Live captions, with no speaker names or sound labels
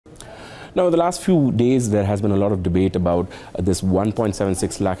Now, in the last few days, there has been a lot of debate about this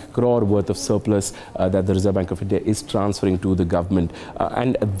 1.76 lakh crore worth of surplus that the Reserve Bank of India is transferring to the government.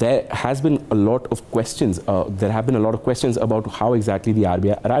 And there has been a lot of questions. There have been a lot of questions about how exactly the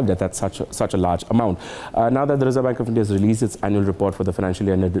RBI arrived at that such a large amount. Now that the Reserve Bank of India has released its annual report for the financial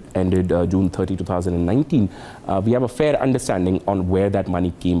year ended June 30, 2019, we have a fair understanding on where that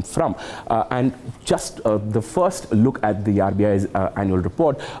money came from. And just the first look at the RBI's annual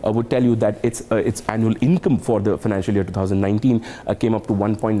report would tell you that its annual income for the financial year 2019 came up to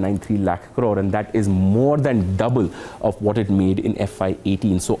 1.93 lakh crore, and that is more than double of what it made in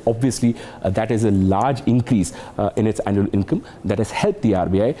FY18. So obviously that is a large increase in its annual income that has helped the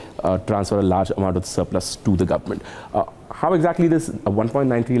RBI transfer a large amount of surplus to the government. How exactly this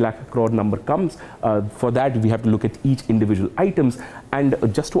 1.93 lakh crore number comes, for that we have to look at each individual items, and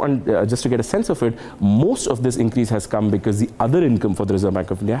just to get a sense of it, most of this increase has come because the other income for the Reserve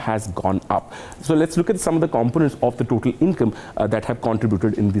Bank of India has gone up. So let's look at some of the components of the total income that have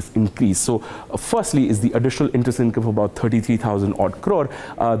contributed in this increase. So firstly is the additional interest income of about 33,000 odd crore.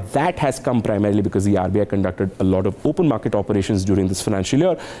 That has come primarily because the RBI conducted a lot of open market operations during this financial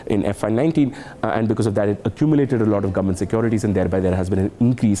year in FY19, and because of that it accumulated a lot of government securities, and thereby there has been an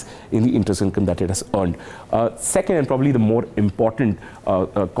increase in the interest income that it has earned. Second, and probably the more important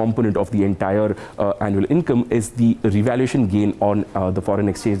component of the entire annual income, is the revaluation gain on the foreign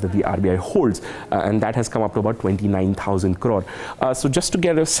exchange that the RBI holds, and that has come up to about 29,000 crore. So just to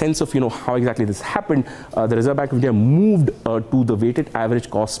get a sense of how exactly this happened, the Reserve Bank of India moved to the weighted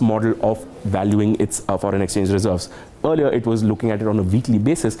average cost model of valuing its foreign exchange reserves. Earlier, it was looking at it on a weekly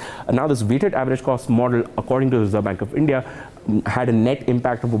basis. Now, this weighted average cost model, according to the Reserve Bank of India, had a net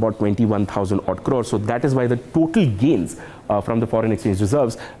impact of about 21,000 odd crores. So that is why the total gains from the foreign exchange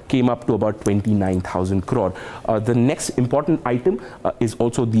reserves came up to about 29,000 crore. The next important item is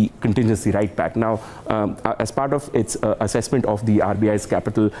also the contingency write back. Now, as part of its assessment of the RBI's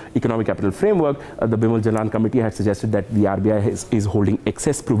economic capital framework, the Bimal Jalan committee had suggested that the RBI is holding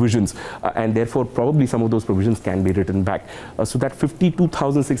excess provisions, and therefore probably some of those provisions can be written back. So that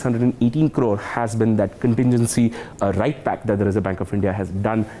 52,618 crore has been that contingency write back that the Reserve Bank of India has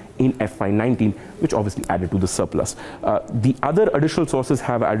done in FY19, which obviously added to the surplus. The other additional sources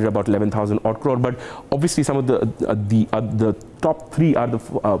have added about 11,000 odd crore, but obviously some of the top three are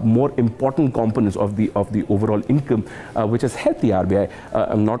the more important components of the overall income, which has helped the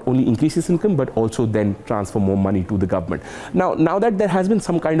RBI not only increase its income but also then transfer more money to the government. Now that there has been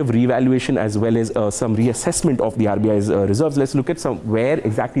some kind of revaluation as well as some reassessment of the RBI's reserves, let's look at where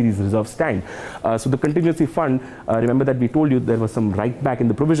exactly these reserves stand. So the contingency fund, remember that we told you there was some write back in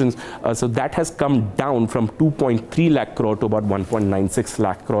the provisions, so that has come down from 2.3 lakh crore to about 1.96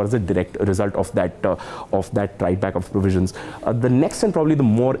 lakh crore as a direct result of that write back of provisions. The next and probably the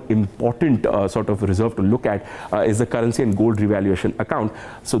more important sort of reserve to look at is the currency and gold revaluation account.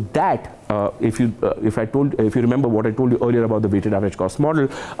 So that, if you remember what I told you earlier about the weighted average cost model,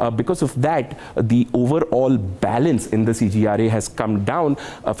 because of that, the overall balance in the CGRA has come down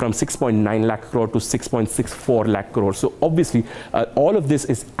from 6.9 lakh crore to 6.64 lakh crore. So obviously, all of this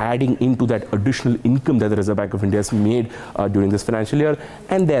is adding into that additional income that the Reserve Bank of India has made during this financial year,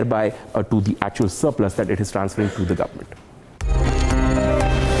 and thereby to the actual surplus that it is transferring to the government.